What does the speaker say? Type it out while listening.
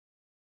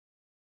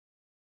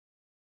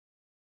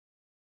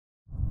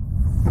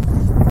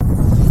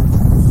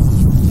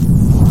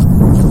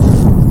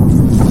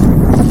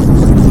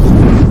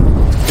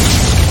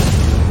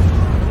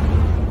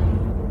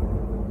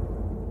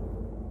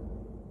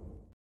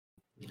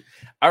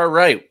All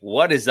right.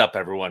 What is up,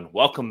 everyone?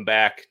 Welcome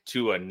back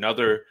to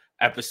another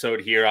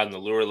episode here on the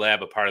Lure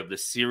Lab, a part of the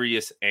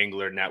Serious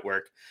Angler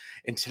Network.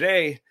 And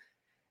today,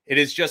 it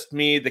is just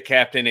me, the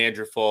captain,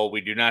 Andrew Full. We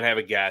do not have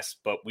a guest,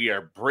 but we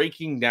are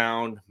breaking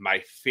down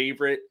my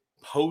favorite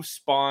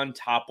post-spawn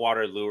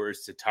topwater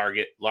lures to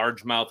target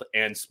largemouth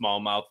and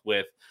smallmouth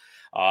with.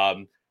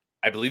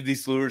 I believe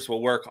these lures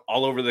will work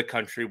all over the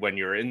country when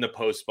you're in the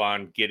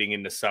post-spawn getting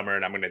into summer,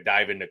 and I'm going to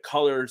dive into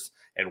colors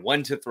and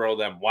when to throw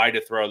them, why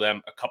to throw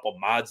them, a couple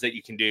mods that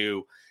you can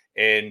do,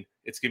 and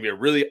it's going to be a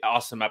really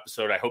awesome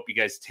episode. I hope you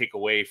guys take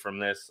away from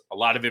this a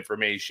lot of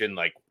information,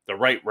 like the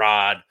right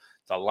rod,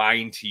 the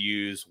line to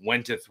use,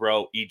 when to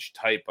throw each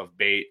type of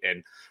bait,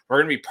 and we're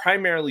going to be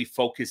primarily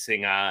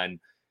focusing on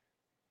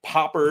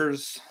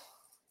poppers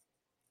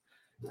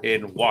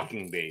and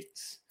walking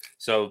baits.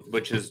 So,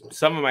 which is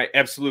some of my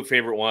absolute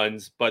favorite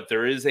ones, but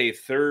there is a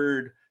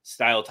third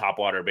style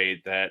topwater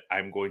bait that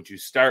I'm going to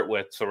start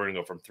with. So we're going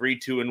to go from 3,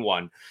 2, and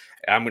 1.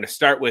 I'm going to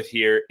start with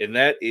here, and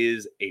that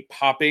is a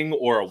popping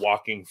or a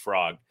walking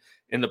frog.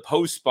 In the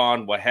post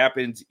spawn, what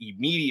happens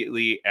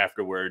immediately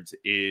afterwards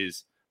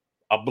is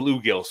a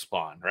bluegill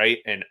spawn, right?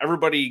 And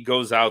everybody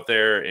goes out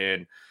there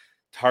and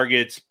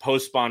targets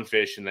post spawn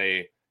fish, and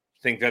they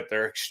think that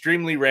they're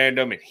extremely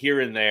random and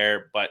here and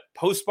there, but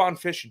post-spawn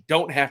fish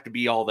don't have to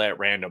be all that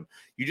random.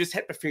 You just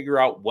have to figure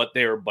out what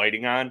they're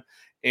biting on.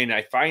 And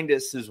I find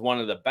this is one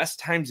of the best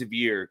times of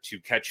year to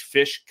catch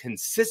fish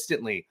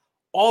consistently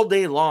all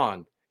day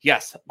long.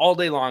 Yes, all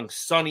day long,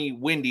 sunny,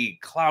 windy,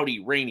 cloudy,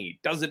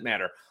 rainy, doesn't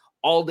matter.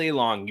 All day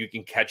long, you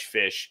can catch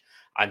fish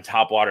on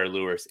topwater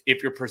lures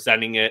if you're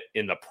presenting it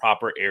in the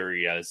proper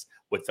areas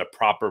with the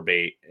proper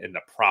bait and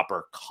the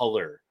proper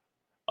color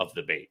of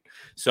the bait.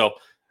 So,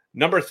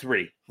 number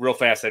 3, real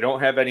fast. I don't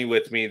have any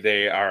with me.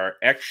 They are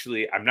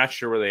actually, I'm not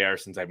sure where they are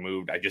since I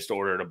moved. I just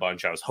ordered a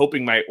bunch. I was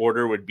hoping my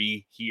order would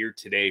be here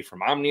today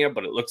from Omnia,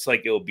 but it looks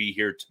like it'll be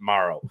here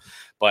tomorrow.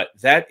 But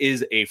that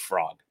is a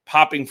frog,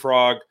 popping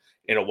frog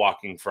and a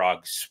walking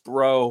frog.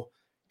 Spro,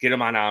 get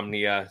them on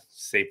Omnia,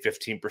 save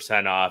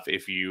 15% off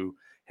if you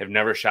have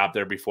never shopped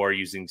there before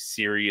using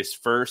Serious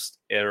First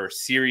or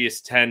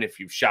Serious 10 if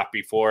you've shopped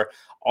before.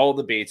 All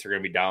the baits are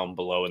going to be down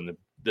below in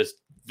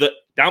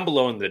down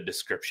below in the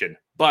description.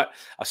 But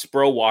a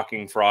Spro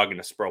walking frog and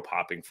a Spro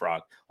popping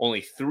frog, only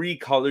 3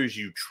 colors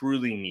you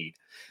truly need.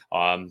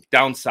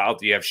 Down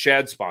south, you have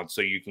shad spawn,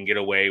 so you can get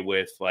away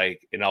with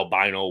like an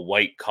albino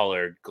white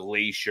colored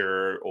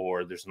glacier,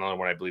 or there's another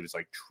one I believe is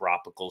like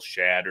tropical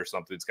shad or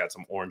something. It's got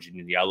some orange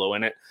and yellow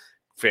in it.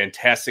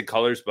 Fantastic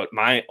colors, but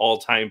my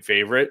all-time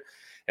favorite,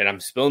 and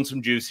I'm spilling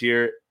some juice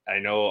here. I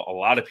know a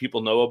lot of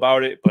people know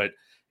about it, but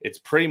it's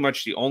pretty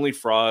much the only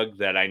frog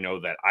that I know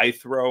that I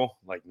throw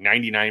like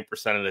 99%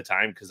 of the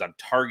time because I'm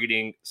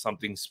targeting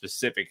something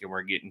specific, and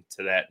we're getting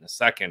to that in a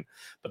second,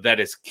 but that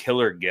is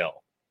killer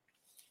gill.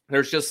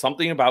 There's just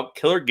something about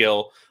killer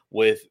gill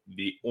with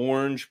the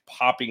orange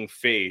popping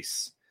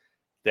face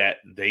that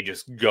they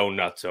just go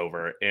nuts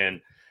over.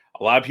 And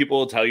a lot of people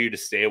will tell you to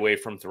stay away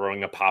from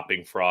throwing a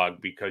popping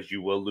frog because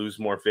you will lose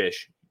more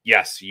fish.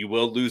 Yes, you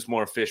will lose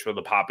more fish with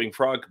a popping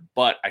frog,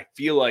 but I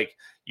feel like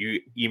you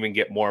even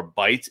get more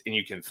bites and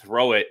you can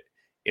throw it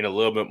in a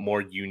little bit more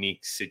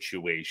unique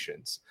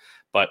situations.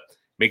 But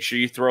make sure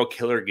you throw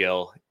killer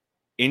gill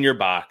in your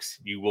box.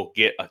 You will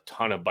get a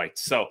ton of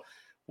bites. So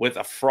with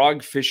a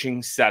frog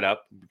fishing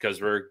setup,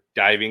 because we're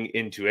diving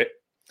into it,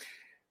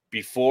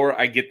 before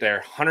I get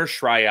there, Hunter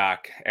Shryock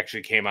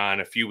actually came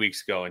on a few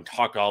weeks ago and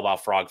talked all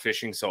about frog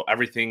fishing. So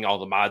everything, all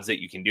the mods that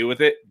you can do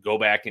with it, go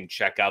back and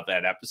check out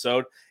that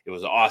episode. It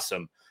was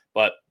awesome.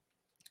 But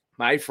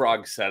my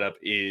frog setup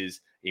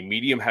is a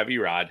medium heavy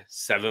rod,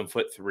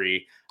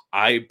 7'3".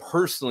 I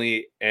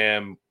personally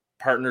am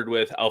partnered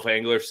with Alpha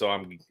Angler, so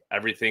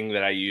everything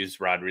that I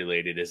use rod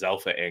related is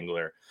Alpha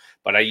Angler.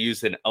 But I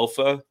use an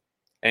Alpha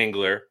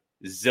Angler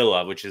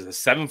Zilla, which is a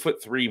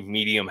 7'3"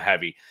 medium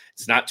heavy.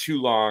 It's not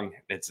too long,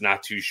 it's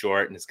not too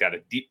short, and it's got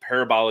a deep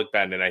parabolic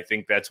bend. And I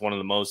think that's one of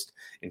the most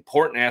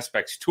important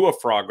aspects to a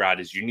frog rod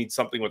is you need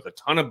something with a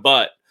ton of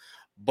but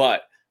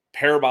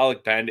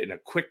parabolic bend and a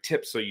quick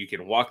tip so you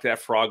can walk that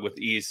frog with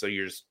ease. So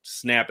you're just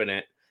snapping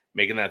it,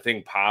 making that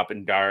thing pop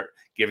and dart,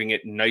 giving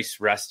it nice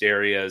rest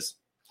areas.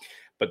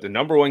 But the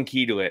number one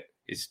key to it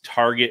is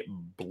target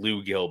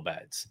bluegill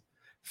beds.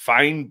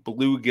 Find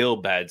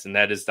bluegill beds, and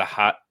that is the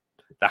hot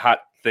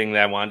thing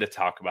that I wanted to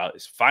talk about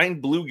is find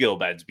bluegill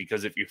beds,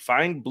 because if you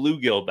find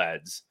bluegill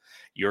beds,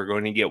 you're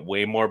going to get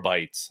way more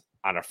bites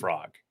on a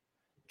frog.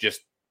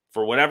 Just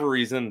for whatever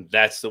reason,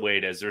 that's the way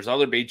it is. There's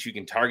other baits you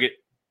can target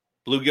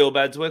bluegill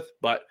beds with,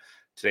 but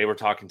today we're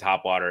talking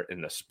topwater,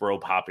 and the Spro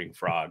popping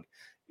frog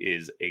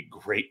is a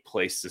great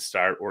place to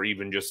start, or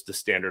even just the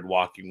standard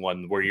walking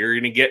one where you're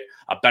going to get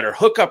a better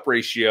hookup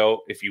ratio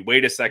if you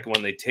wait a second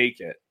when they take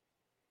it.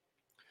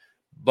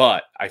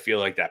 But I feel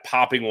like that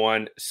popping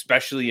one,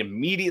 especially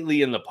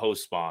immediately in the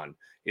post spawn,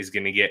 is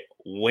going to get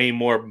way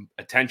more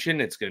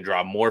attention. It's going to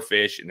draw more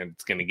fish, and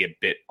it's going to get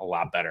bit a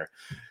lot better.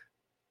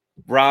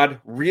 Rod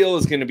reel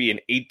is going to be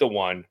an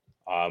 8-1.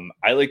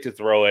 I like to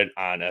throw it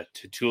on a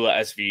Tatula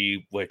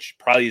SV, which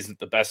probably isn't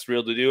the best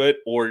reel to do it,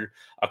 or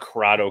a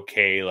Corrado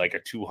K, like a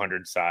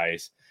 200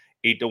 size.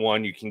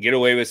 8-1, you can get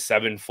away with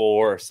 7-4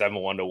 or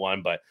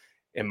 7-1-1, but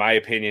in my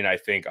opinion, I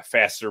think a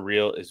faster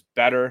reel is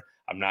better.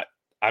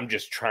 I'm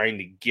just trying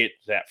to get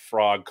that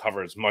frog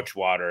cover as much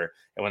water,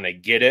 and when they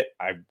get it,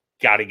 I've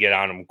got to get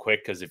on them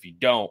quick, because if you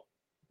don't,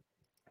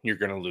 you're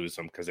going to lose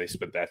them because they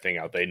spit that thing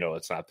out. They know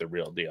it's not the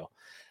real deal.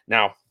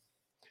 Now,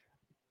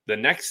 the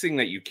next thing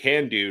that you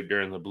can do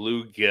during the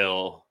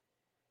bluegill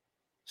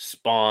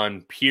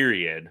spawn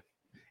period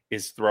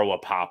is throw a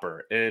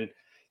popper. And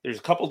there's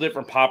a couple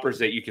different poppers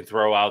that you can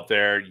throw out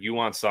there. You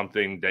want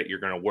something that you're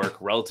going to work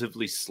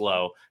relatively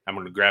slow. I'm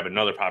going to grab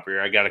another popper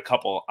here. I got a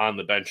couple on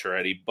the bench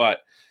already, but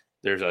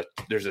there's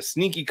a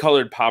sneaky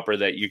colored popper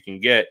that you can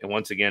get. And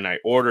once again, I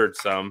ordered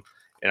some,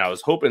 and I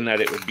was hoping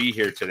that it would be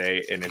here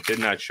today, and it did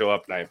not show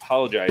up. And I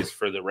apologize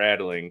for the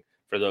rattling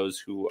for those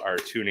who are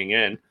tuning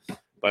in.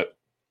 But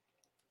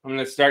I'm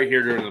going to start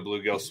here during the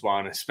bluegill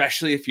spawn,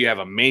 especially if you have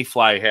a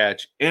mayfly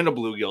hatch and a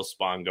bluegill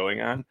spawn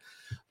going on.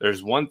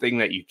 There's one thing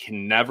that you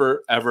can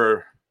never,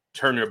 ever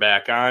turn your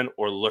back on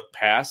or look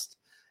past,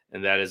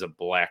 and that is a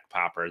black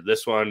popper.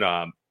 This one,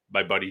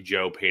 my buddy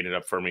Joe painted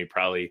up for me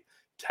probably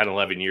 10,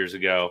 11 years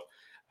ago.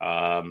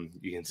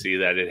 You can see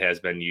that it has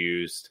been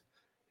used.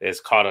 It's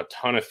caught a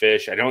ton of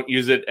fish. I don't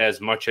use it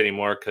as much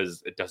anymore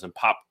because it doesn't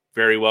pop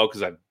very well,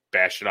 because I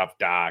bash it off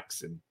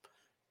docks and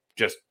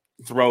just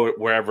throw it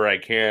wherever I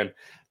can.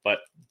 But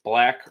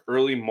black,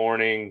 early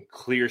morning,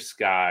 clear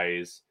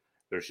skies,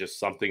 there's just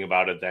something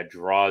about it that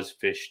draws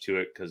fish to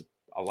it, because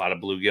a lot of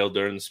bluegill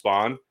during the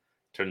spawn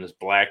turn this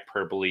black,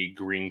 purpley,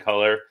 green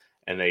color,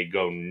 and they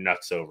go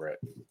nuts over it.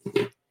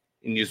 And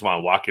you just want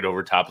to walk it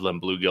over top of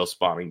them bluegill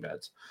spawning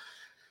beds.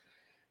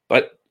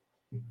 But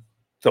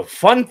the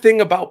fun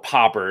thing about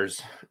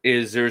poppers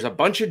is there's a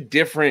bunch of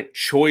different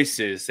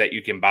choices that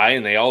you can buy,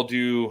 and they all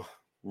do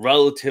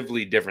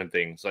relatively different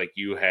things. Like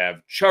you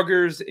have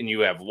chuggers and you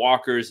have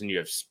walkers and you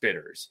have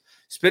spitters.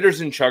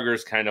 Spitters and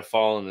chuggers kind of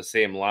fall in the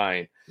same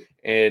line.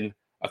 And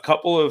a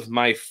couple of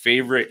my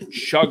favorite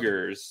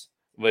chuggers,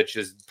 which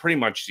is pretty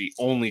much the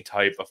only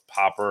type of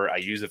popper I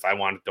use if I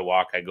wanted to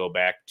walk, I go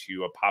back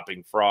to a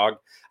popping frog.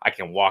 I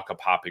can walk a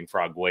popping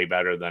frog way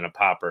better than a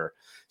popper.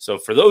 So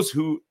for those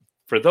who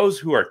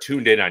are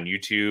tuned in on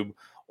YouTube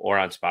or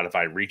on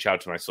Spotify, reach out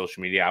to my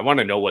social media. I want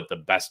to know what the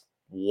best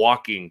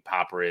walking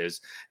popper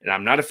is, and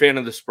I'm not a fan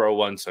of the Spro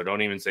one, so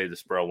don't even say the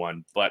Spro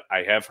one, but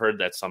I have heard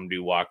that some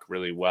do walk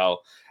really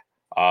well.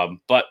 But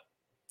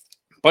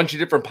a bunch of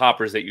different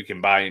poppers that you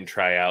can buy and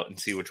try out and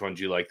see which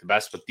ones you like the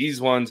best, but these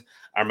ones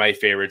are my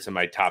favorites in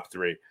my top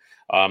three.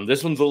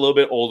 This one's a little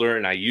bit older,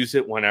 and I use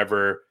it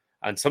whenever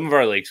on some of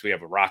our lakes we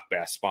have a rock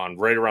bass spawn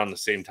right around the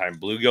same time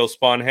bluegill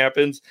spawn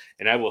happens,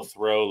 and I will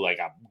throw like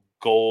a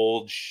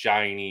gold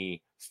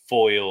shiny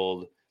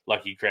foiled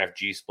Lucky Craft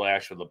G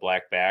Splash with a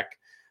black back.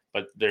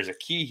 But there's a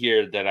key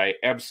here that I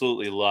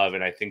absolutely love,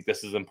 and I think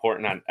this is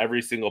important on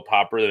every single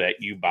popper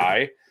that you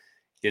buy,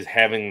 is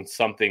having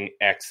something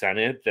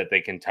accented that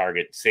they can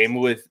target. Same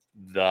with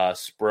the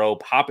Spro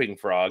popping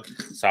frog.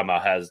 Somehow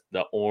has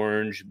the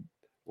orange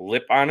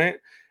lip on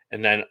it,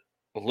 and then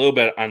a little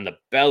bit on the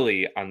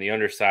belly on the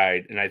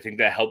underside, and I think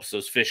that helps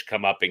those fish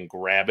come up and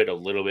grab it a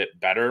little bit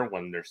better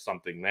when there's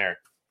something there.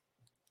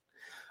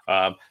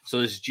 So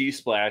this G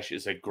Splash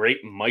is a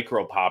great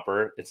micro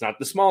popper. It's not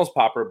the smallest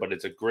popper, but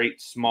it's a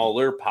great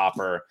smaller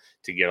popper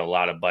to get a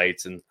lot of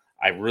bites. And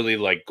I really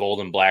like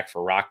gold and black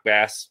for rock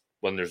bass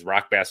when there's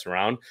rock bass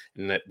around,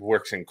 and that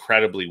works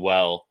incredibly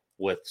well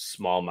with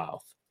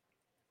smallmouth.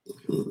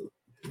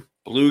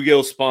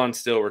 Bluegill spawn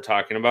still we're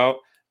talking about.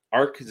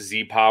 Arc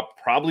Z-Pop,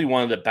 probably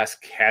one of the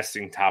best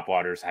casting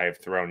topwaters I have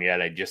thrown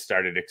yet. I just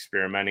started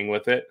experimenting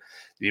with it.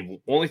 The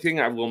only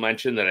thing I will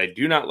mention that I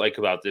do not like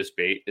about this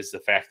bait is the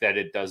fact that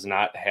it does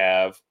not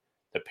have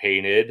the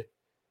painted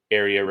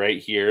area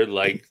right here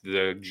like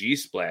the G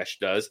Splash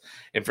does.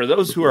 And for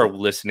those who are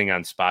listening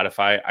on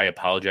Spotify, I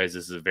apologize.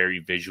 This is a very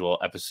visual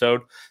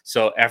episode.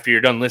 So after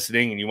you're done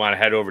listening and you want to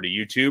head over to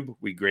YouTube,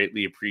 we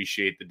greatly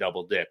appreciate the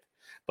double dip.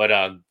 But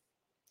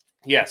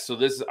yeah, so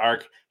this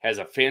Arc has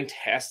a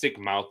fantastic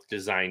mouth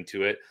design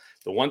to it.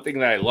 The one thing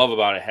that I love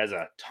about it has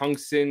a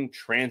tungsten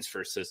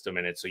transfer system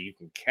in it, so you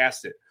can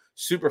cast it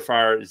super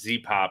far.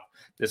 Z-Pop.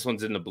 This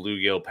one's in the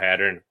bluegill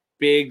pattern.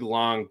 Big,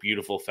 long,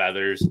 beautiful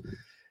feathers.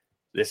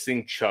 This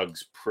thing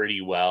chugs pretty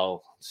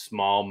well.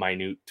 Small,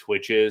 minute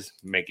twitches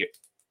make it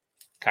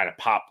kind of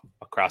pop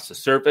across the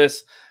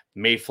surface.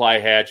 Mayfly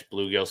hatch,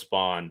 bluegill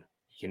spawn.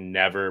 You can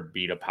never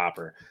beat a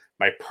popper.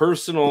 My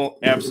personal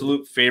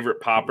absolute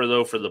favorite popper,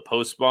 though, for the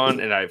post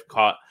spawn, and I've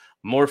caught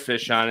more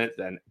fish on it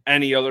than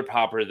any other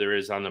popper there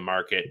is on the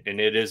market,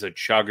 and it is a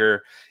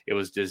chugger. It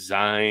was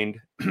designed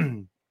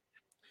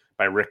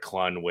by Rick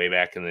Clunn way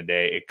back in the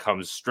day. It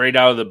comes straight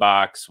out of the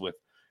box with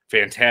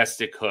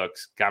fantastic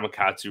hooks,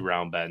 Gamakatsu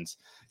round bends.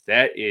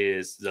 That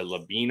is the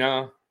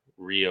Labina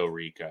Rio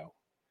Rico.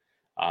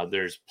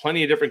 There's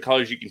plenty of different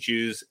colors you can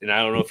choose, and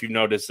I don't know if you've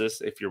noticed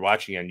this. If you're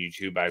watching on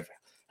YouTube, I've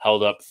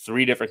held up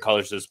 3 different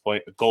colors at this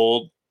point: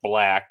 gold,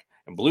 black,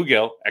 and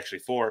bluegill, actually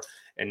 4,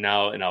 and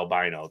now an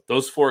albino.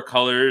 Those 4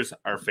 colors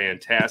are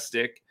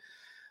fantastic.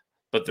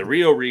 But the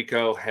Rio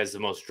Rico has the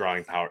most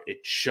drawing power.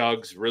 It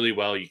chugs really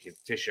well. You can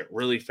fish it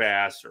really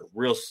fast or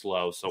real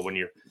slow. So when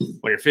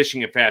you're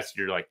fishing it fast,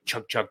 you're like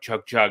chug, chug,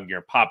 chug, chug.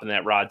 You're popping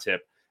that rod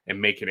tip and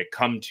making it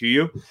come to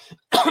you.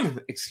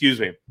 Excuse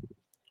me.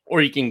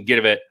 Or you can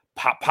give it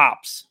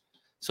pops.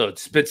 So it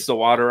spits the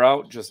water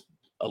out just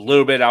a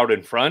little bit out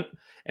in front,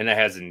 and it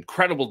has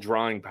incredible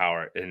drawing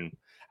power. And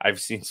I've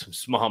seen some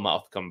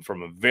smallmouth come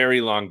from a very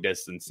long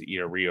distance to eat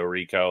a Rio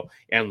Rico,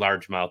 and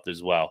largemouth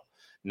as well.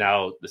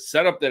 Now, the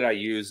setup that I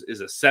use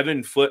is a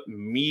 7-foot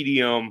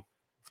medium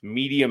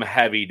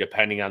heavy,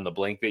 depending on the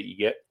blanket you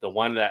get. The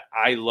one that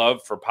I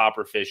love for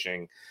popper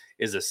fishing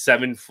is a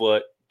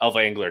 7-foot Alpha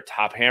Angler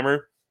top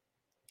hammer.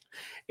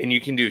 And you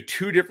can do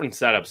 2 different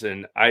setups,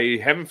 and I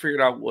haven't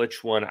figured out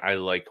which one I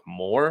like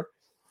more,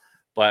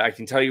 but I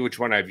can tell you which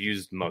one I've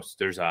used most.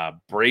 There's a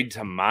braid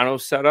to mono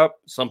setup.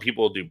 Some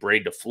people do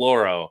braid to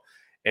fluoro,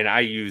 and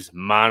I use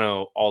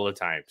mono all the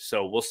time.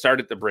 So we'll start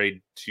at the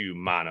braid to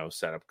mono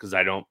setup because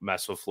I don't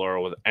mess with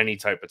fluoro with any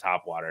type of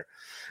topwater.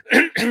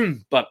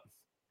 But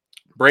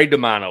braid to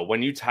mono,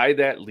 when you tie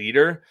that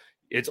leader,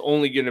 it's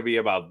only going to be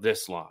about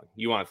this long.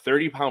 You want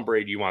 30-pound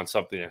braid. You want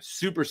something that's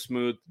super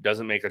smooth,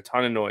 doesn't make a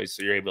ton of noise,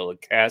 so you're able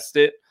to cast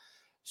it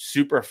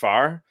super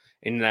far.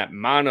 And that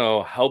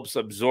mono helps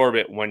absorb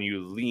it when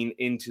you lean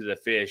into the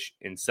fish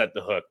and set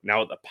the hook.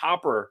 Now, with the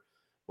popper,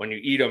 when you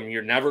eat them,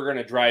 you're never going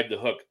to drive the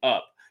hook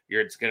up.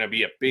 It's going to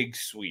be a big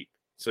sweep.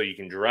 So you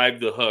can drive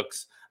the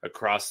hooks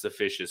across the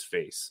fish's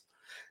face.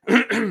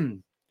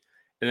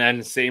 And then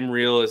the same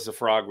reel as the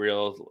frog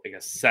reel, like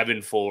a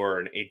 7-4 or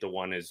an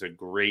 8-1 is a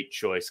great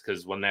choice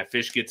because when that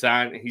fish gets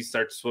on and he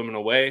starts swimming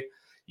away,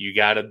 you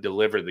got to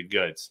deliver the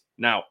goods.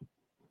 Now,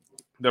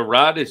 the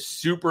rod is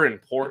super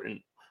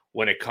important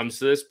when it comes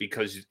to this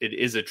because it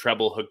is a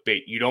treble hook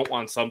bait. You don't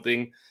want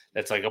something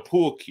that's like a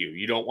pool cue.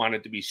 You don't want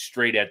it to be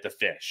straight at the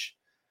fish.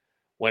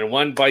 When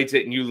one bites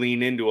it and you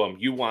lean into them,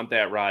 you want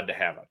that rod to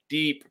have a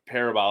deep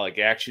parabolic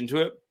action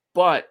to it,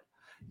 but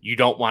you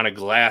don't want a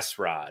glass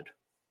rod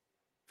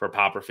for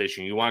popper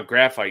fishing. You want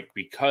graphite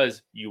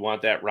because you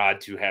want that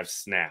rod to have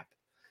snap,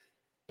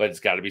 but it's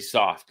got to be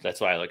soft.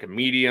 That's why I like a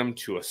medium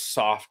to a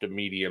soft to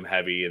medium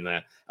heavy, and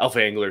the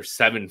Alpha Angler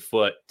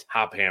 7-foot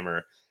top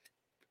hammer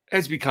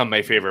has become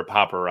my favorite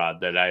popper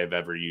rod that I have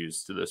ever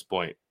used to this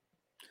point.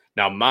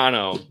 Now,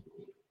 mono,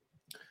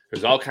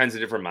 there's all kinds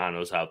of different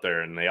monos out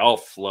there, and they all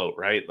float,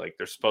 right? Like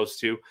they're supposed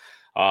to.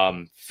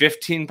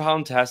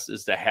 15-pound test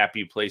is the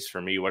happy place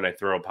for me when I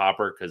throw a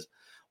popper, because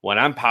when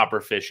I'm popper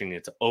fishing,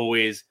 it's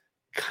always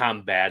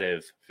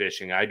combative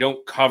fishing. I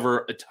don't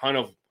cover a ton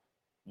of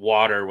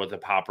water with a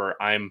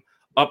popper. I'm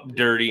up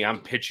dirty. I'm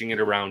pitching it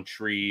around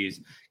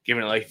trees,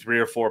 giving it like 3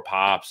 or 4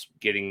 pops,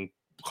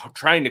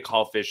 trying to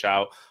call fish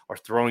out, or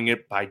throwing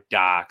it by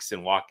docks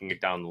and walking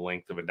it down the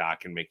length of a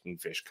dock and making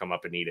fish come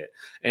up and eat it.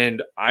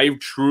 And I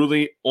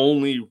truly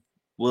only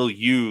will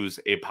use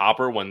a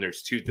popper when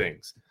there's 2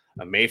 things: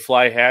 a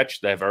mayfly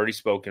hatch that I've already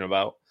spoken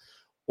about,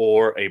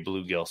 or a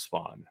bluegill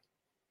spawn.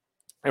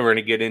 And we're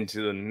going to get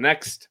into the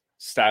next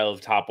style of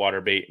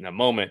topwater bait in a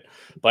moment,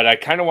 but I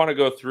kind of want to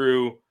go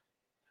through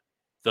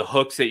the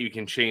hooks that you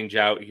can change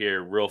out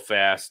here real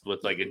fast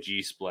with like a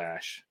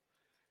G-Splash.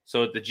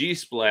 So at the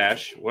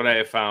G-Splash, what I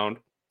have found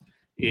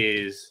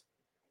is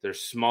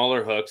there's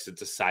smaller hooks.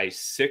 It's a size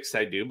 6,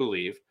 I do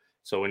believe.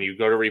 So when you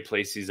go to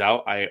replace these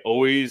out, I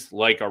always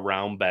like a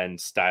round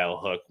bend style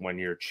hook when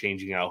you're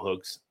changing out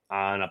hooks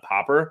on a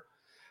popper.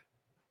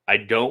 I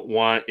don't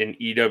want an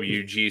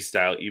EWG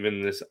style,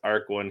 even this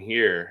arc one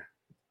here.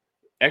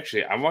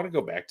 Actually, I want to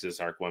go back to this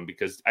arc one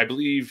because I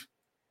believe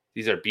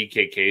these are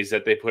BKKs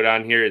that they put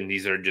on here, and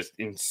these are just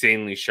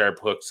insanely sharp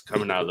hooks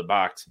coming out of the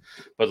box.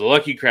 But the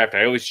Lucky Craft,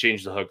 I always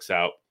change the hooks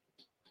out.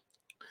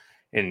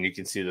 And you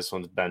can see this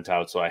one's bent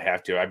out, so I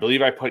have to. I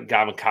believe I put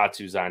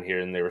Gamakatsus on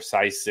here, and they were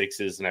size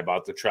 6s, and I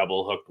bought the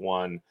treble hooked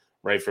one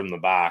right from the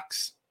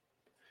box.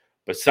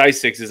 But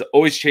size 6s,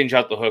 always change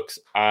out the hooks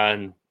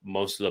on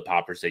most of the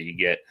poppers that you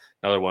get.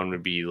 Another one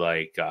would be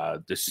like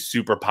the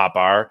Super Pop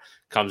R.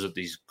 Comes with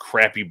these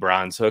crappy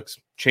bronze hooks.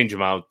 Change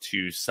them out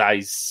to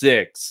size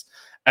 6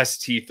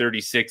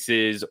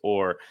 ST36s,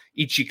 or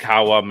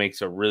Ichikawa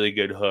makes a really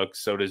good hook.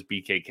 So does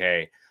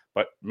BKK.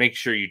 But make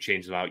sure you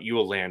change them out. You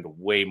will land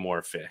way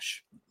more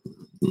fish.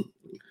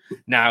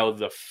 Now,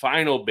 the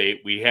final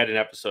bait, we had an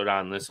episode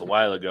on this a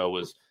while ago,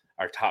 was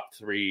our top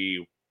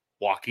 3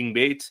 walking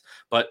baits.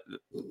 But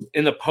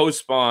in the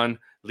post-spawn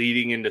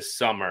leading into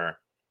summer,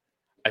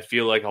 I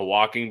feel like a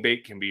walking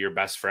bait can be your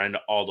best friend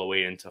all the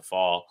way into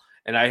fall.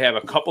 And I have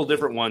a couple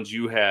different ones.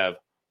 You have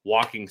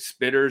walking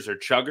spitters or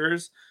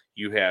chuggers.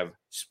 You have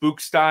spook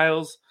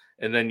styles.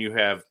 And then you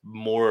have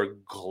more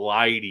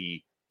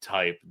glidey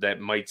type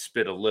that might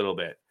spit a little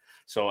bit.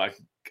 So I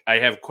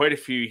have quite a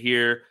few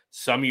here.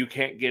 Some you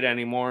can't get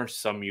anymore.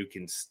 Some you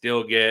can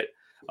still get.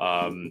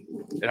 And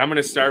I'm going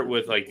to start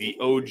with like the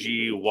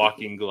OG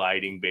walking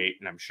gliding bait.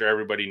 And I'm sure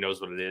everybody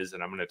knows what it is.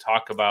 And I'm going to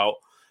talk about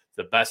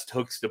the best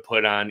hooks to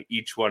put on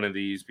each one of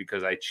these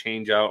because I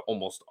change out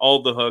almost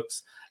all the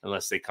hooks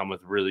unless they come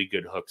with really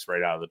good hooks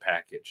right out of the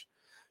package.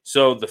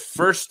 So the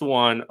first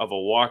one of a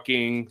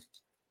walking,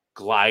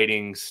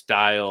 gliding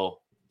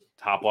style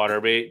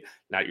topwater bait,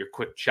 not your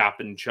quick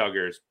chopping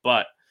chuggers,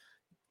 but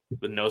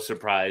with no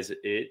surprise,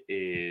 it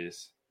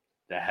is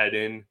the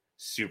Head-In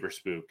Super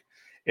Spook.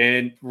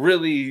 And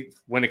really,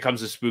 when it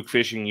comes to spook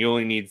fishing, you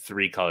only need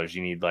 3 colors.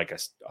 You need like a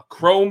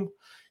chrome,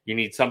 you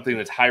need something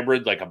that's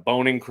hybrid, like a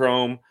bone and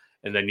chrome,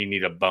 and then you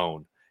need a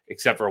bone.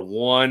 Except for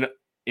one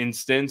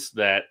instance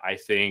that I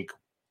think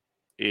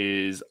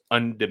is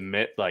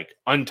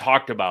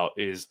untalked about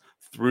is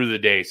through the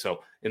day.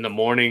 So in the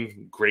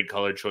morning, great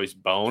color choice,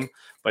 bone.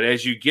 But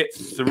as you get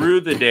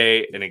through the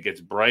day and it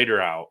gets brighter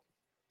out,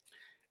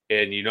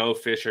 and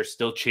fish are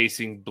still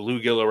chasing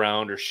bluegill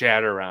around or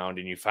shad around,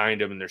 and you find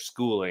them and they're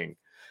schooling,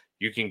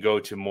 you can go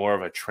to more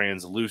of a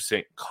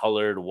translucent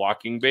colored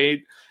walking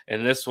bait.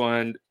 And this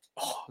one,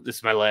 this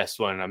is my last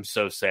one. I'm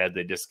so sad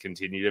they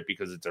discontinued it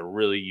because it's a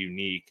really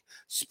unique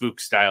spook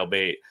style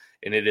bait,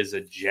 and it is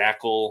a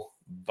Jackal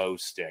bow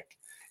stick.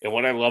 And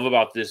what I love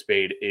about this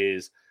bait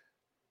is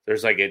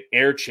there's like an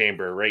air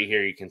chamber right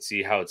here. You can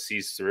see how it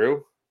sees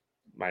through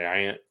my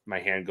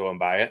hand going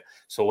by it.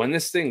 So when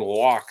this thing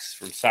walks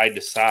from side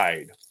to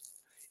side,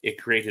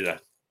 it created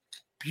a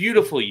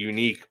beautiful,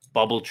 unique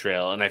bubble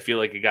trail, and I feel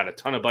like it got a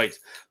ton of bites.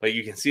 But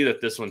you can see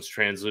that this one's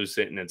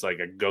translucent, and it's like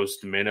a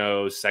ghost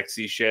minnow,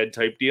 sexy shad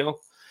type deal.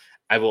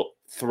 I will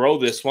throw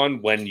this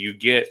one when you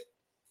get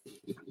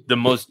the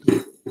most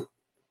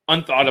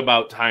unthought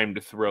about time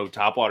to throw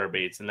topwater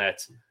baits, and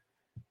that's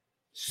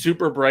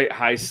super bright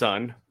high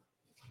sun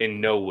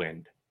and no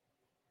wind.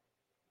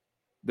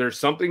 There's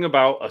something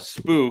about a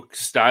spook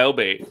style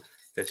bait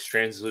that's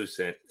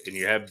translucent, and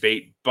you have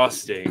bait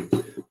busting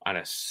on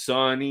a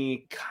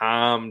sunny,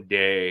 calm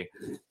day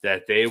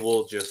that they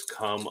will just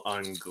come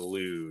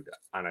unglued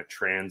on a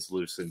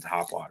translucent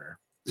topwater.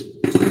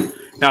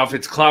 Now, if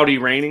it's cloudy,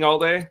 raining all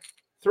day,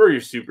 throw your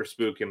super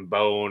spook and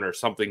bone or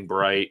something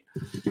bright.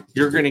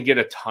 You're going to get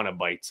a ton of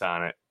bites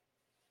on it.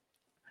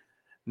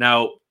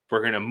 Now, we're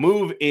going to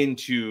move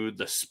into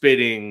the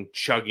spitting,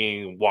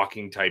 chugging,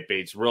 walking type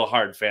baits, real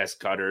hard,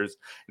 fast cutters.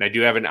 And I do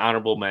have an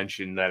honorable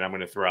mention that I'm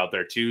going to throw out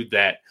there too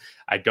that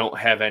I don't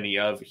have any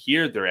of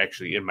here. They're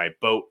actually in my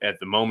boat at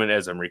the moment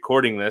as I'm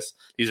recording this.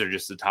 These are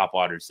just the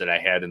topwaters that I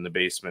had in the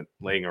basement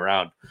laying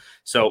around.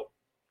 So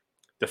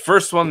the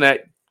first one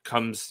that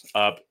comes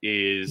up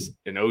is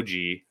an OG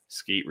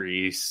Skeet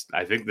Reese.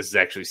 I think this is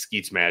actually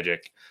Skeet's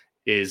Magic,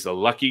 is a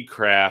Lucky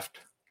Craft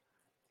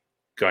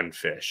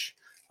Gunfish.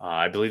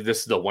 I believe this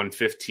is the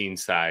 115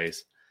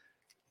 size.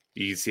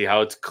 You can see how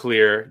it's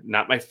clear.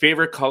 Not my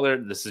favorite color.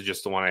 This is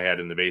just the one I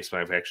had in the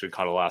basement. I've actually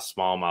caught a lot of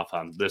smallmouth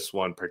on this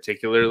one,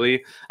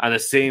 particularly on the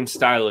same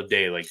style of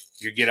day. Like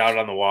you get out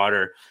on the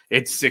water,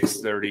 it's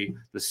 6:30.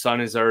 The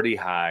sun is already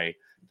high.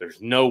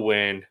 There's no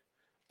wind,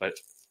 but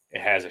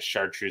it has a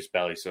chartreuse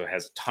belly. So it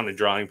has a ton of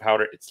drawing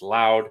powder. It's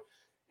loud.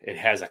 It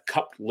has a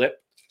cupped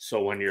lip.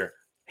 So when you're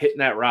hitting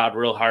that rod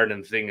real hard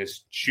and the thing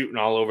is shooting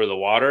all over the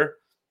water,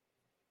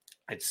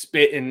 it's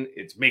spitting,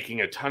 it's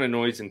making a ton of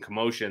noise and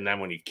commotion. And then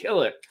when you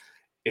kill it,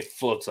 it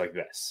floats like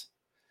this.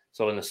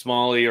 So when the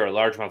smallie or a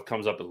largemouth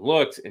comes up and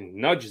looks and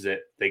nudges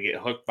it, they get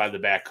hooked by the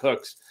back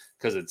hooks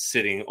because it's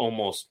sitting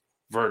almost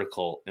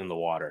vertical in the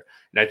water.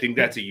 And I think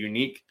that's a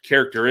unique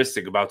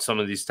characteristic about some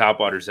of these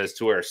topwaters as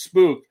to where a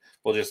spook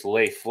will just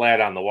lay flat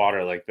on the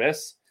water like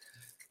this.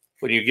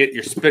 When you get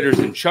your spitters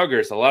and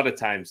chuggers, a lot of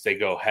times they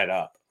go head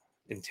up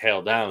and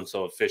tail down.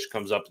 So if fish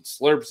comes up and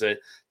slurps it,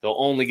 they'll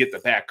only get the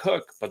back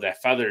hook, but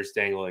that feather is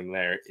dangling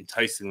there,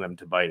 enticing them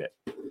to bite it.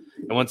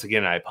 And once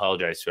again, I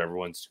apologize to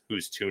everyone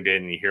who's tuned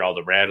in and you hear all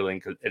the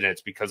rattling, and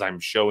it's because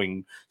I'm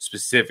showing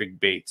specific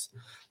baits.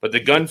 But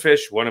the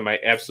gunfish, one of my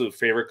absolute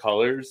favorite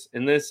colors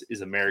in this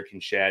is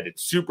American Shad.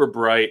 It's super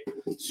bright,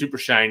 super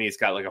shiny. It's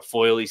got like a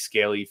foily,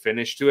 scaly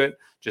finish to it.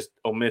 Just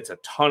emits a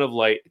ton of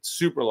light. It's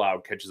super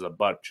loud, catches a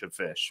bunch of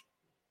fish.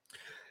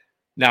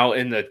 Now,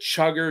 in the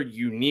chugger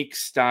unique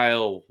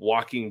style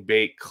walking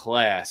bait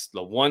class,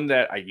 the one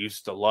that I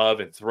used to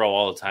love and throw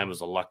all the time was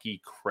a Lucky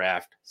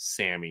Craft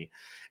Sammy.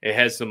 It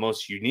has the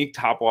most unique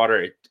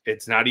topwater.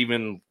 It's not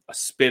even a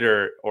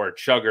spitter or a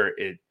chugger.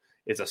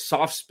 It's a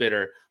soft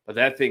spitter, but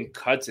that thing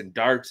cuts and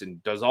darts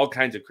and does all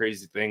kinds of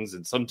crazy things,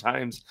 and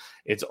sometimes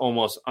it's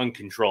almost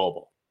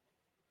uncontrollable.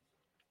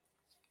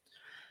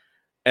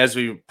 As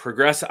we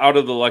progress out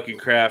of the Lucky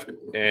Craft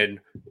and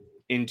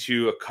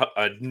into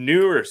a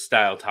newer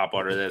style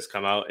topwater that's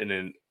come out in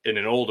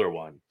an older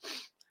one.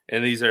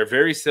 And these are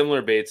very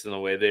similar baits in the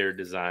way they are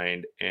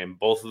designed, and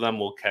both of them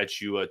will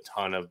catch you a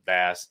ton of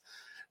bass.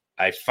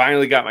 I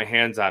finally got my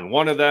hands on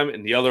one of them,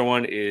 and the other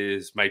one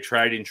is my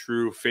tried and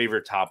true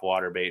favorite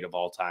topwater bait of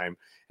all time.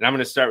 And I'm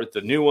going to start with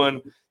the new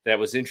one that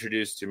was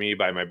introduced to me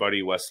by my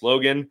buddy Wes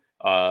Logan,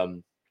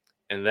 and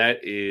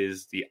that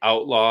is the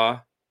Outlaw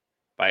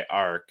by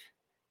Arc.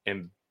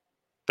 And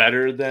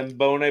Better Than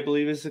Bone, I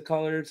believe is the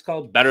color it's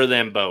called. Better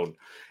Than Bone.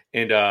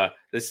 And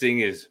this thing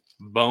is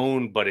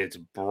bone, but it's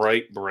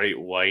bright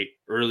white,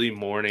 early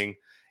morning.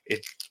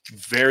 It's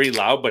very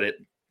loud, but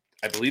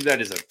I believe that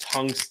is a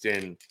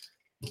tungsten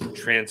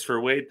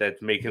transfer weight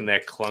that's making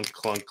that clunk,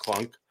 clunk,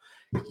 clunk.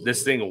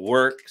 This thing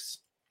works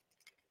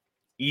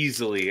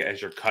easily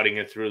as you're cutting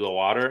it through the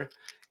water,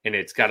 and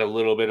it's got a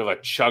little bit of a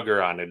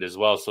chugger on it as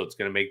well, so it's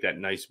going to make that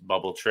nice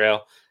bubble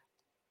trail.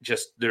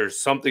 Just there's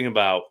something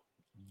about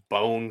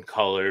bone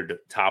colored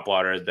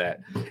topwater that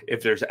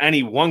if there's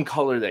any one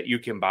color that you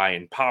can buy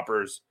in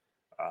poppers,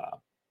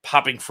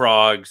 popping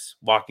frogs,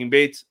 walking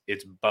baits,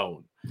 it's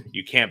bone.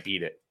 You can't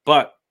beat it.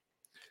 But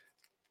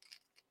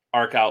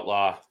Arc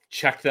Outlaw,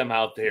 check them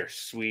out. They are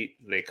sweet.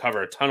 They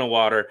cover a ton of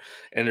water,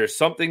 and there's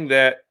something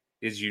that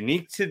is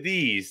unique to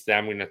these that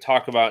I'm going to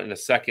talk about in a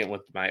second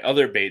with my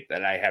other bait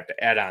that I have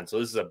to add on. So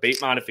this is a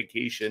bait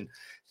modification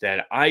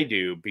that I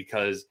do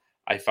because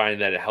I find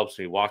that it helps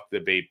me walk the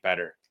bait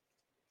better.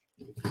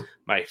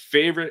 My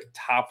favorite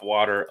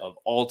topwater of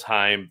all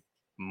time,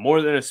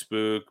 more than a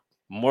spook,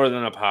 more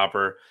than a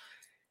popper,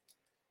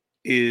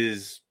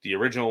 is the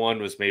original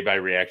one was made by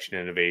Reaction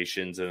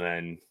Innovations. And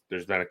then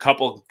there's been a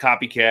couple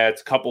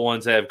copycats, couple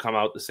ones that have come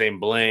out the same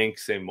blank,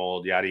 same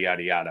mold, yada,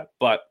 yada, yada.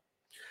 But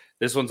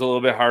this one's a little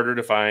bit harder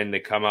to find.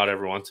 They come out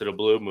every once in a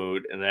blue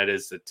moon, and that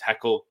is the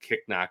Teckle Kick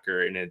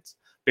Knocker. And it's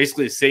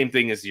basically the same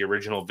thing as the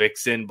original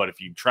Vixen, but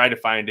if you try to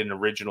find an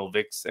original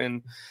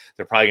Vixen,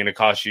 they're probably going to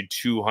cost you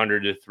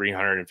 $200 to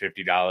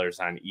 $350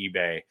 on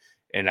eBay.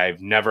 And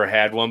I've never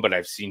had one, but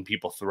I've seen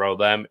people throw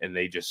them, and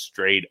they just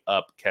straight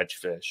up catch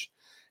fish.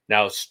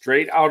 Now,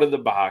 straight out of the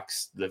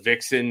box, the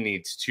Vixen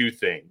needs two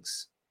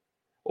things,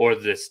 or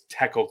this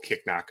Teckle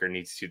Kick Knocker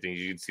needs two things.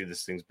 You can see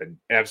this thing's been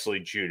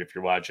absolutely chewed if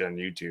you're watching on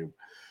YouTube.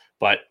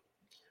 But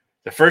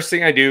the first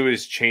thing I do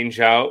is change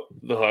out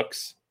the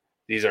hooks.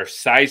 These are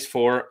size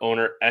 4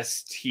 owner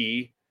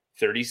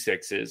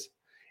ST36s.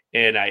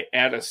 And I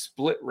add a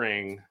split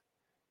ring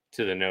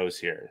to the nose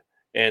here.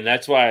 And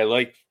that's why I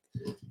like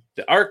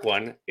the Arc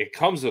one. It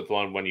comes with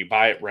one when you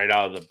buy it right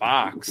out of the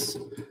box.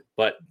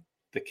 But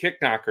the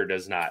Kick Knocker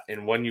does not.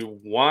 And when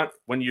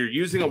you're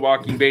using a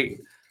walking bait,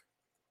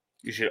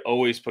 you should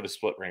always put a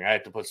split ring. I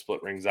have to put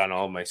split rings on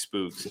all my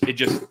spooks. It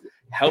just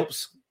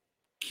helps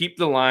keep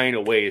the line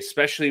away,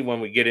 especially when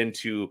we get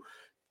into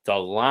the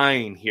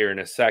line here in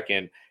a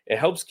second. It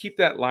helps keep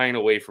that line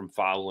away from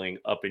fouling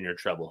up in your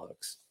treble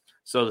hooks.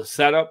 So the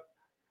setup,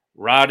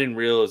 rod and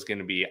reel is going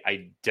to be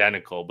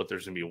identical, but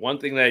there's going to be one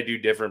thing that I do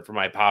different for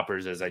my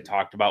poppers. As I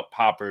talked about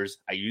poppers,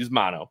 I use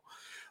mono.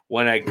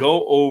 When I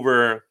go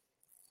over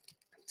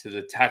to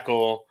the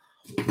Teckle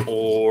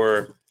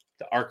or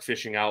the Arc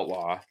Fishing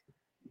Outlaw,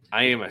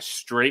 I am a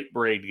straight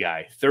braid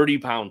guy,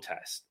 30-pound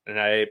test. And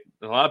a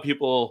lot of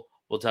people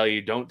will tell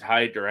you don't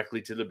tie it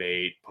directly to the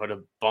bait, put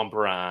a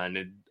bumper on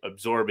and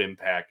absorb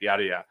impact,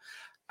 yada, yada.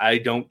 I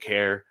don't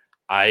care.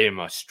 I am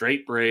a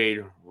straight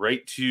braid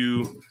right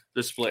to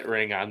the split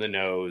ring on the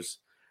nose.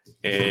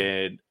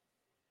 And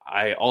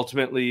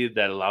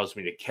that allows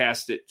me to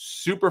cast it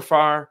super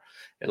far.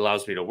 It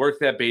allows me to work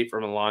that bait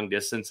from a long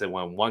distance. And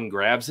when one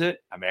grabs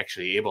it, I'm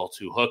actually able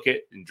to hook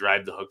it and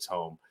drive the hooks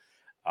home.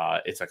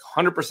 It's like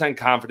 100%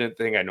 confident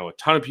thing. I know a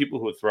ton of people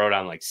who throw it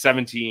on like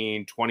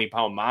 17,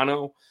 20-pound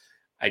mono.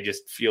 I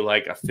just feel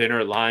like a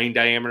thinner line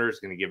diameter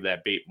is going to give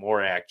that bait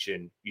more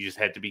action. You just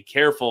have to be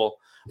careful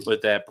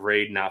with that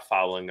braid not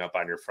fouling up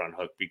on your front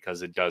hook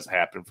because it does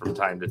happen from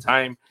time to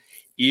time,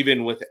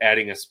 even with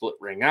adding a split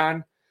ring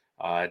on.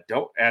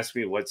 Don't ask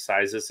me what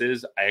size this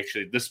is.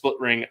 The split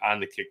ring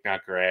on the Kick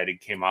Knocker I added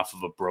came off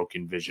of a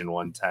broken Vision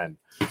 110.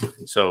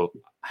 So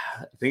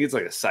I think it's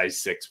like a size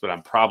 6, but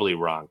I'm probably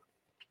wrong.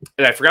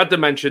 And I forgot to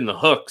mention the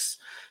hooks.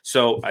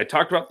 So I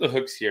talked about the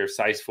hooks here,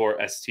 size 4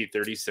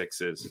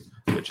 ST36s,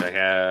 which I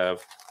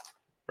have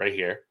right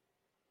here.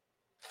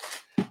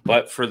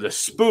 But for the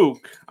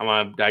spook, I'm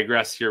going to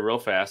digress here real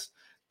fast.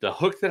 The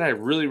hook that I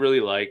really,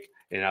 really like,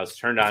 and I was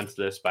turned on to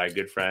this by a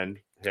good friend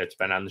that's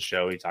been on the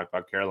show. He talked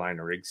about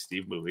Carolina rigs,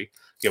 Steve Movie.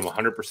 Give him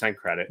 100%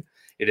 credit.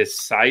 It is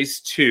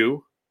size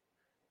 2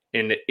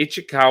 in the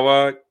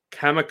Ichikawa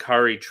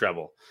Kamakari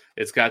treble.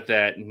 It's got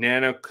that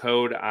nano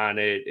coat on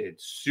it.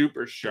 It's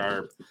super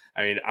sharp.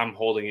 I mean, I'm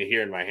holding it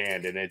here in my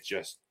hand, and it's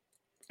just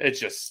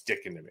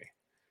sticking to me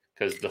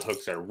because the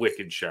hooks are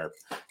wicked sharp.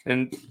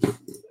 And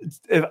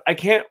if I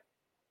can't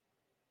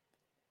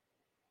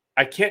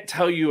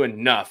tell you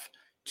enough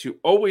to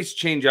always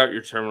change out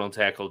your terminal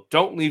tackle.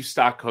 Don't leave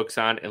stock hooks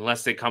on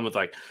unless they come with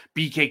like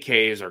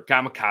BKKs or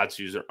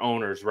Gamakatsus or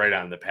owners right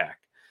on the pack.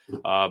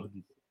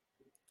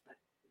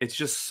 It's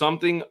just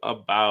something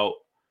about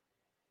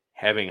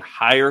having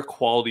higher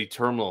quality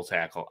terminal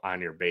tackle on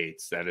your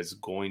baits that is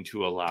going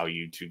to allow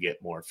you to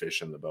get more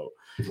fish in the boat.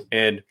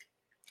 And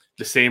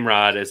the same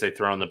rod as I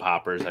throw in the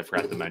poppers, I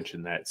forgot to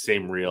mention that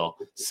same reel,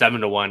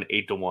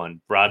 7-1, 8-1.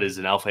 Rod is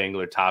an Alpha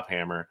Angler top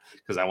hammer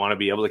because I want to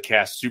be able to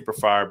cast super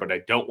far, but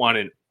I don't want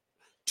it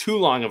too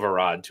long of a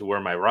rod to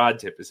where my rod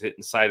tip is hitting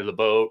the side of the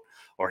boat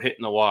or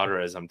hitting the water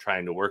as I'm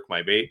trying to work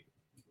my bait.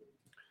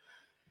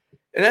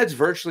 And that's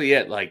virtually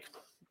it. Like,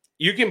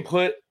 you can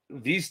put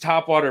these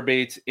topwater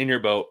baits in your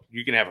boat,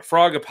 you can have a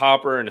frog, a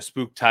popper, and a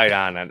spook tied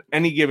on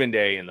any given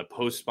day in the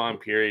post-spawn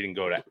period and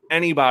go to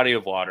any body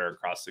of water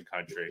across the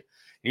country.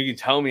 You can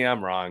tell me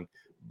I'm wrong,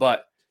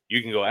 but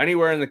you can go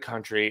anywhere in the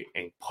country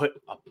and put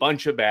a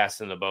bunch of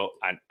bass in the boat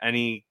on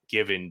any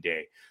given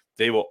day.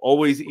 They will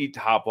always eat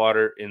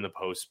topwater in the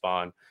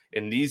post-spawn.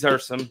 And these are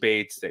some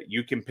baits that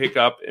you can pick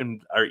up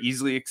and are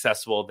easily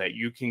accessible that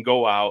you can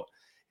go out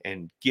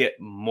and get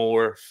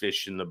more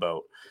fish in the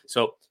boat.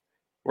 So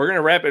we're going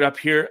to wrap it up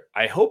here.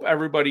 I hope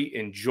everybody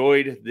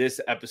enjoyed this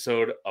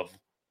episode of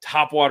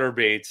topwater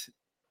baits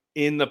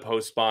in the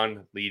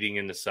post-spawn leading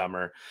into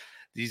summer.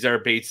 These are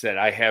baits that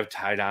I have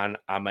tied on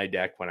my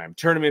deck when I'm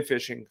tournament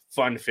fishing,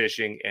 fun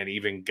fishing, and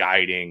even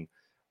guiding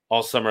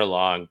all summer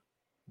long.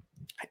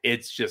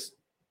 It's just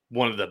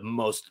one of the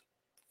most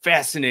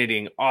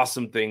fascinating,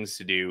 awesome things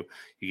to do.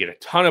 You get a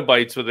ton of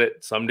bites with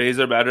it. Some days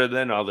are better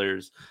than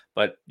others,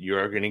 but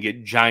you're going to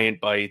get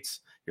giant bites.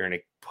 You're going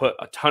to put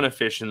a ton of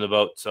fish in the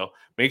boat. So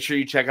make sure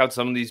you check out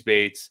some of these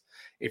baits.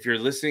 If you're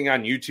listening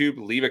on YouTube,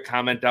 leave a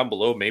comment down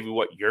below, maybe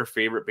what your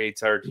favorite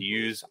baits are to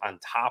use on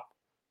top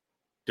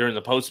during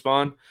the post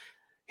spawn.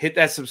 Hit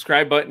that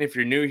subscribe button if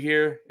you're new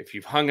here. If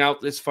you've hung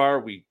out this far,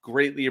 we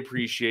greatly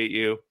appreciate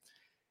you.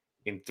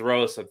 And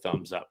throw us a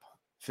thumbs up.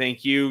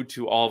 Thank you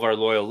to all of our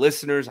loyal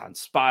listeners on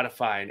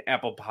Spotify and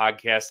Apple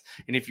Podcasts.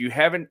 And if you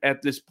haven't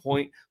at this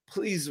point,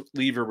 please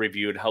leave a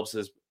review. It helps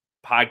this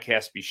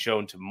podcast be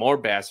shown to more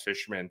bass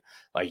fishermen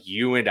like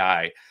you and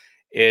I.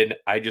 And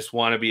I just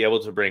want to be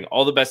able to bring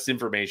all the best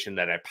information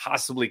that I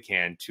possibly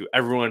can to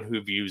everyone who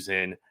views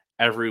in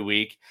every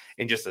week.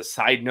 And just a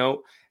side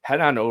note,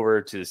 head on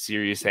over to the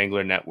Serious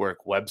Angler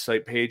Network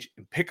website page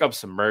and pick up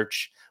some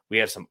merch. We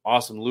have some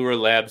awesome Lure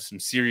Labs, some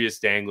Serious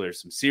Danglers,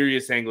 some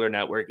Serious Angler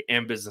Network,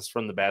 and Business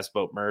from the Bass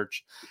Boat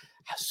merch.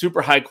 Super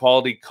high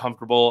quality,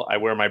 comfortable. I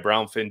wear my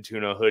brownfin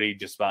tuna hoodie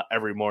just about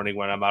every morning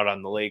when I'm out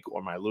on the lake,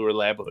 or my Lure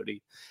Lab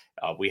hoodie.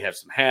 We have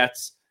some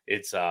hats.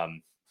 It's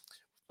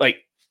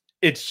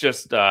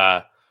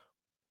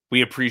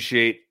we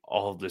appreciate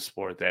all of the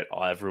support that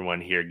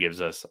everyone here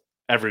gives us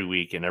every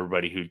week and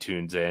everybody who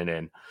tunes in.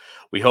 And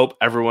we hope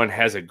everyone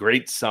has a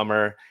great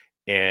summer.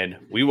 And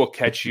we will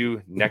catch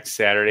you next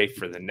Saturday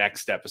for the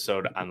next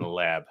episode on the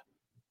lab.